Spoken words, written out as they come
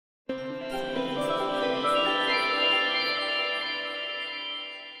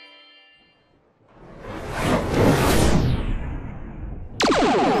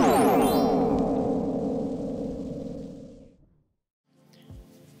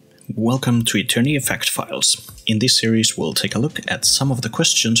Welcome to Eternia Fact Files. In this series we'll take a look at some of the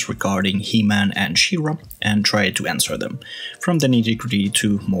questions regarding He-Man and She-Ra and try to answer them, from the nitty-gritty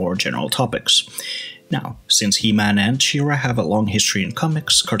to more general topics. Now, since He-Man and She-Ra have a long history in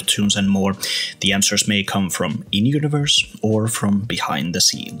comics, cartoons and more, the answers may come from in-universe or from behind the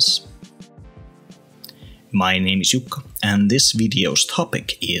scenes. My name is Jukka, and this video's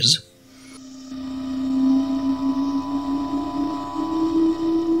topic is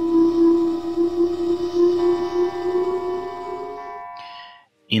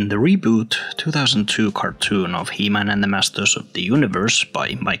in the reboot 2002 cartoon of He-Man and the Masters of the Universe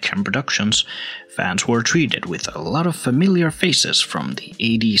by Mike Cam Productions, fans were treated with a lot of familiar faces from the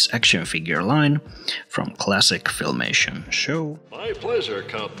 80s action figure line from classic Filmation show. My pleasure,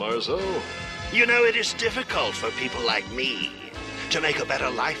 Count Marzo. You know, it is difficult for people like me to make a better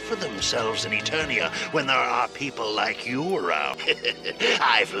life for themselves in Eternia when there are people like you around.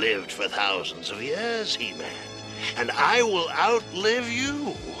 I've lived for thousands of years, He-Man, and I will outlive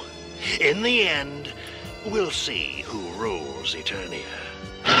you. In the end, we'll see who rules Eternia.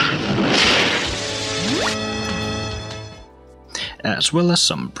 As well as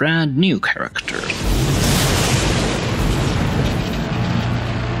some brand new characters.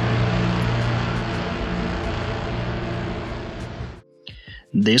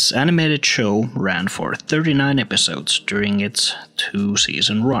 This animated show ran for 39 episodes during its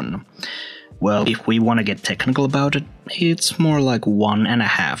 2-season run. Well, if we want to get technical about it, it's more like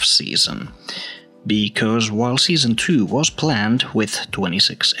 1.5 seasons. Because while Season 2 was planned with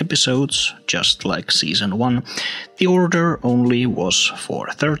 26 episodes, just like Season 1, the order only was for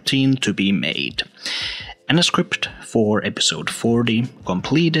 13 to be made. And a script for Episode 40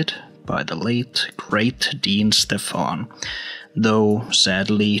 completed by the late, great Dean Stefan, though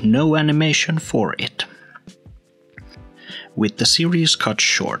sadly no animation for it. With the series cut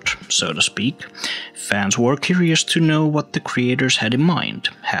short, so to speak, fans were curious to know what the creators had in mind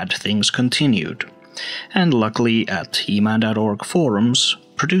had things continued. And luckily at He-Man.org forums,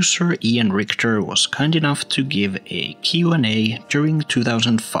 producer Ian Richter was kind enough to give a Q&A during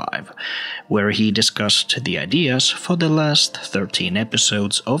 2005, where he discussed the ideas for the last 13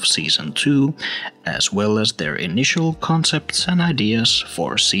 episodes of Season 2, as well as their initial concepts and ideas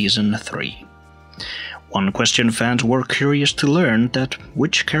for Season 3. One question fans were curious to learn that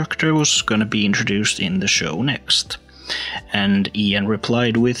which character was gonna be introduced in the show next. And Ian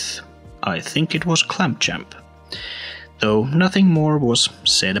replied with, I think it was Clampchamp. Though nothing more was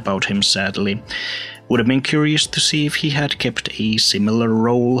said about him sadly. Would have been curious to see if he had kept a similar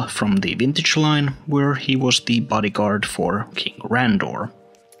role from the vintage line, where he was the bodyguard for King Randor.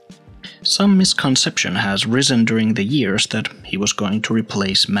 Some misconception has risen during the years that he was going to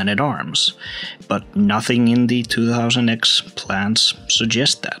replace Man-at-Arms, but nothing in the 2000X plans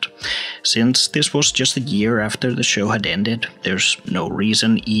suggest that. Since this was just a year after the show had ended, there's no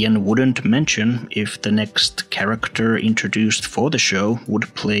reason Ian wouldn't mention if the next character introduced for the show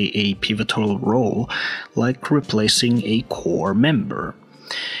would play a pivotal role, like replacing a core member.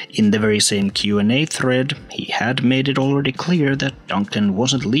 In the very same Q&A thread, he had made it already clear that Duncan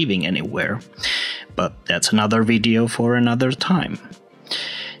wasn't leaving anywhere, but that's another video for another time.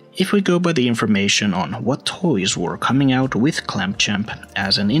 If we go by the information on what toys were coming out with Clampchamp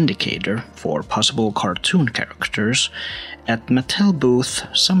as an indicator for possible cartoon characters, at Mattel booth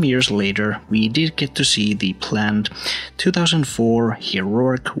some years later we did get to see the planned 2004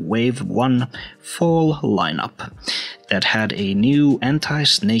 Heroic Wave 1 fall lineup that had a new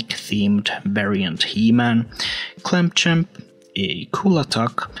anti-snake themed variant He-Man, Clampchamp, a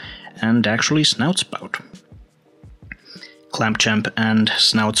Kulatak, and actually Snout Spout. Clampchamp and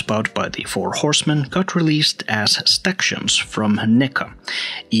Snout Spout by the Four Horsemen got released as stactions from NECA,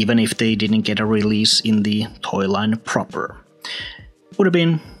 even if they didn't get a release in the toy line proper. Would have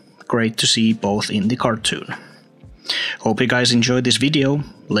been great to see both in the cartoon. Hope you guys enjoyed this video.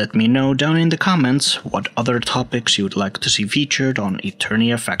 Let me know down in the comments what other topics you'd like to see featured on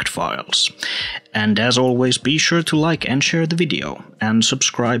Eternia Fact Files. And as always, be sure to like and share the video, and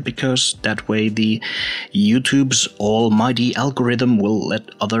subscribe, because that way the YouTube's almighty algorithm will let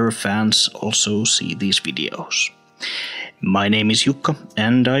other fans also see these videos. My name is Jukka,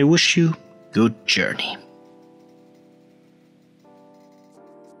 and I wish you good journey.